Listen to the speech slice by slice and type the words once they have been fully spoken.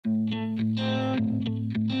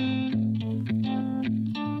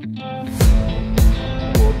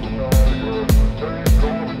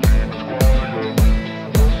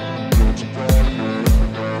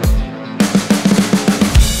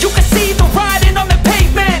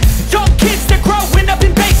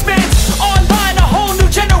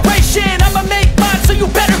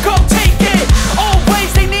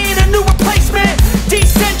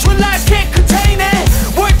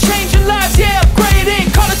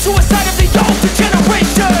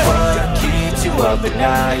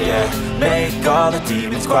night, yeah. Make all the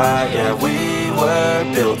demons quiet, yeah. We were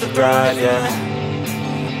built to thrive,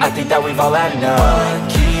 yeah. I think that we've all had enough. What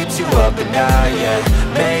keeps you up at night, yeah.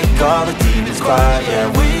 Make all the demons quiet, yeah.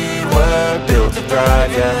 We were built to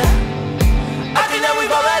thrive, yeah. I think that we've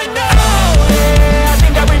all had enough, yeah. I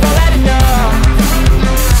think that we've all had enough.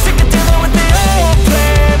 Sick of dealing with the old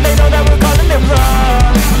plan. They know that we're calling it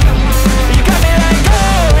wrong. You got me like,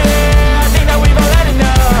 oh yeah. I think that we've all had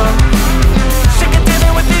enough. Sick of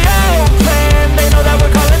dealing with the old plan. They know that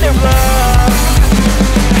we're calling it wrong.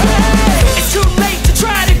 Hey, it's too late to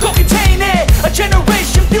try to go contain it. A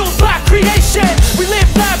generation fueled by creation. We live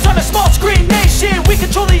lives on a small screen nation. We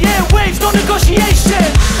control the airwaves, no negotiation.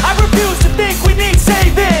 I refuse to think we need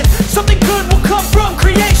saving. Something good will come from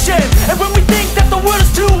creation. And when we think that the world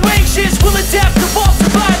is too anxious, we'll adapt, evolve,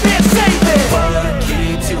 survive and save it. What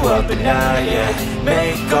keeps you up at night, yeah.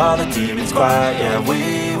 Make all the demons quiet, yeah.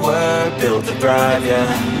 We were built to thrive, yeah.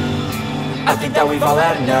 I think that we've all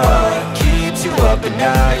had enough. What keeps you up at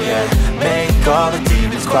night, yeah. Make all the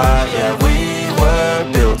demons quiet, yeah. We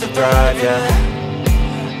were built to thrive, yeah.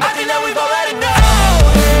 I think that we've all had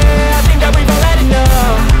enough, yeah. I think that we've all had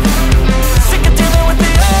enough. Sick of dealing with the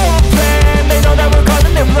old plan. They know that we're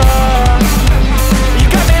calling it wrong. You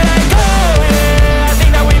got me like, oh yeah. I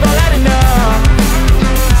think that we've all had enough.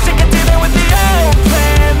 Sick of dealing with the old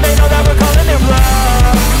plan. They know that we're calling it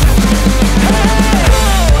wrong.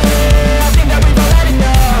 I think that we've all had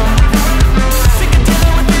enough. Sick of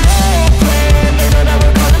dealing with the old plan. They know that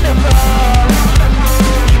we're calling it wrong.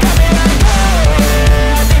 You got me like, oh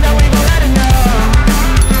yeah. I think that we've all had enough.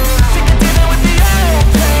 Sick of dealing with the old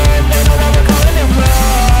plan. They know that we're calling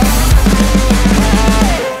it wrong.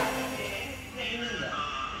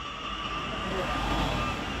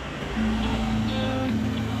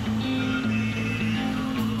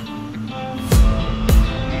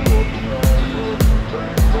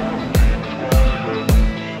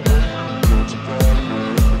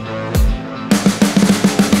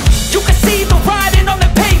 You can see the writing on the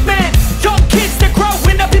pavement. Young kids, they're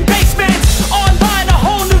growing up in basements. Online, a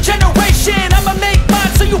whole new generation. I'ma make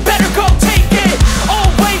mine, so you better go take it.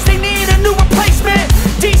 Always, they need a new replacement.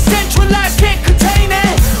 Decentralized, can't contain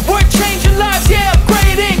it. We're changing lives, yeah,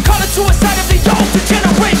 upgrading. Call it suicide of the older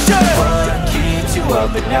generation. What keeps you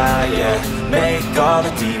up at night, yeah. Make all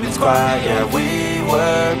the demons quiet, yeah. We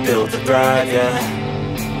were built to thrive, yeah.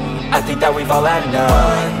 I think that we've all had enough.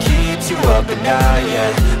 What keeps you up at night,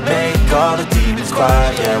 yeah. Make all the demons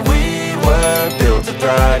quiet, yeah. We were built to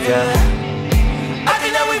thrive, yeah. I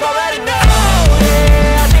think that we've all had enough,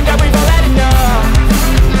 yeah. I think that we've all had enough.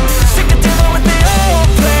 Sick of dealing with the old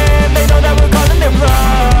plan. They know that we're calling it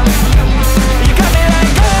wrong. You got me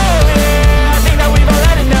like, oh yeah. I think that we've all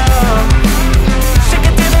had enough. Sick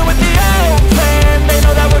of dealing with the old plan. They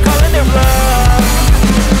know that we're calling it wrong.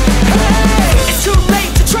 Hey, it's too late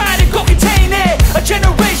to try to go contain it. A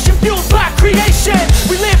generation fueled by creation.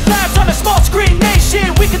 We live lives on a small screen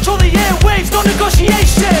nation. We control the airwaves, no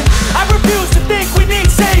negotiation. I refuse to think we need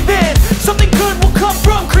saving. Something good will come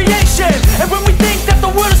from creation. And when we think that the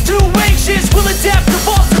world is too anxious, we'll adapt,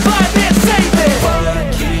 evolve, survive and save it.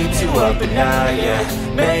 What keeps you up at night, yeah.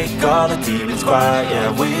 Make all the demons quiet,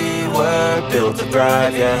 yeah. We were built to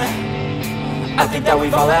thrive, yeah. I think that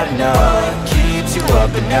we've all had enough. What keeps you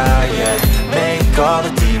up at night, yeah. Make all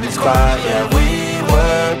the demons quiet, yeah. We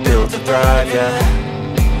were built to thrive, yeah.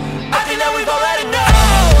 I think that we've all had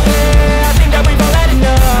enough, yeah. I think that we've all had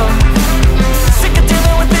enough. Sick of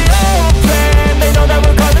dealing with the old plan. They know that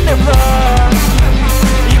we're calling it wrong.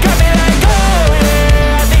 You got me like, oh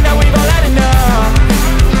yeah. I think that we've all had enough.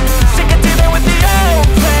 Sick of dealing with the old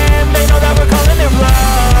plan. They know that we're calling it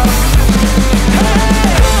wrong.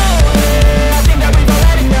 I think that we've all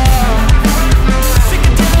had enough. Sick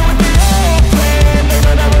of dealing with the old plan. They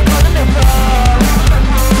know that we're calling it wrong.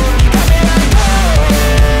 You got me like, oh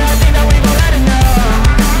yeah. I think that we've all had enough.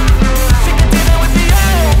 Sick of dealing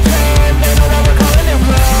with the old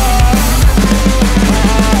plan. They know that we're calling it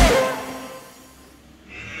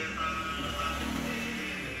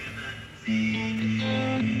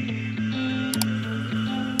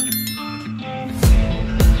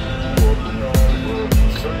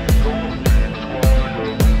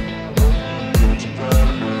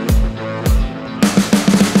wrong.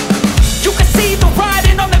 You can see the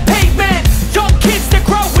writing on the pavement. Young kids, they're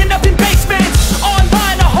growing up in basements.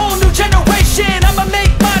 Online, a whole new generation. I'ma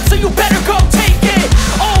make mine, so you better go take it.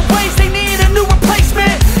 Always, they need a new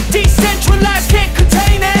replacement. Decentralized, can't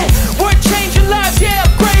contain it. We're changing lives, yeah,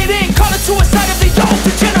 upgrading. Call it suicide of the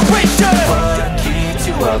older generation. What keeps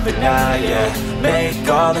you up at night, yeah. Make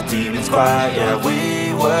all the demons quiet, yeah.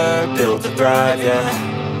 We were built to thrive, yeah.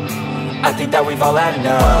 I think that we've all had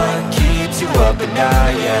enough. What keeps you up at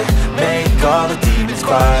night, yeah? Make all the demons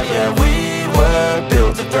quiet, yeah. We were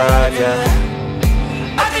built to thrive, yeah.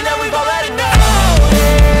 I think that we've all had enough.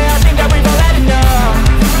 Yeah, I think that we've all had enough.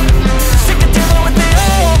 Sick of dealing with the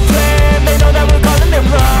old plan. They know that we're calling it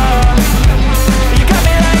wrong. You got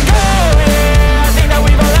me like, oh yeah, I think that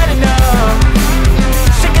we've all had enough.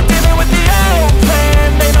 Sick of dealing with the old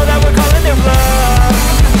plan. They know that we're calling it wrong.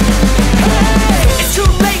 Hey, it's too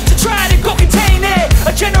late to try to go contain it.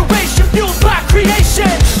 A generation fueled by creation.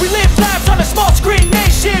 We live lives on a small screen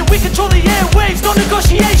nation. We control the airwaves, no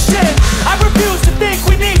negotiation. I refuse to think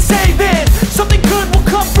we need saving. Something good will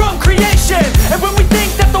come from creation. And when we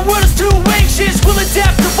think that the world is too anxious, we'll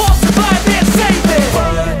adapt, evolve, survive and save it.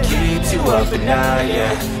 What keeps you up at night,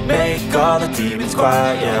 yeah? Make all the demons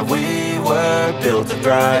quiet, yeah. We were built to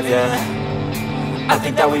thrive, yeah. I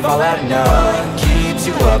think that we've all had enough. What keeps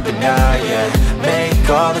you up at night, yeah? Make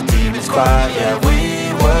all the demons quiet, yeah.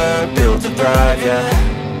 We were built to thrive, yeah.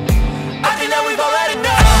 I think that we've all had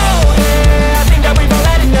enough. Yeah, I think that we've all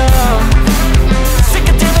had enough. Sick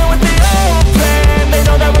of dealing with the old plan. They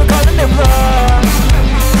know that we're calling it wrong.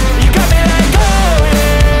 You got me like, oh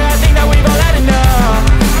yeah, I think that we've all had enough.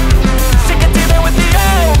 Sick of dealing with the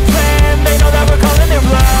old plan. They know that we're calling it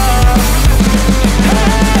wrong.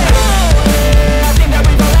 Hey, oh yeah, I think that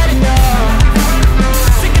we've all had enough.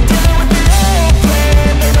 Sick of dealing with the old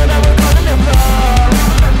plan. They know that we're calling it wrong.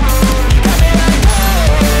 You got me like,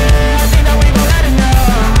 oh yeah, I think that we've all had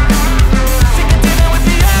enough. Sick of dealing with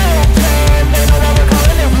the old plan. They know that we're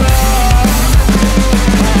calling it wrong.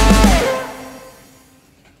 Hey.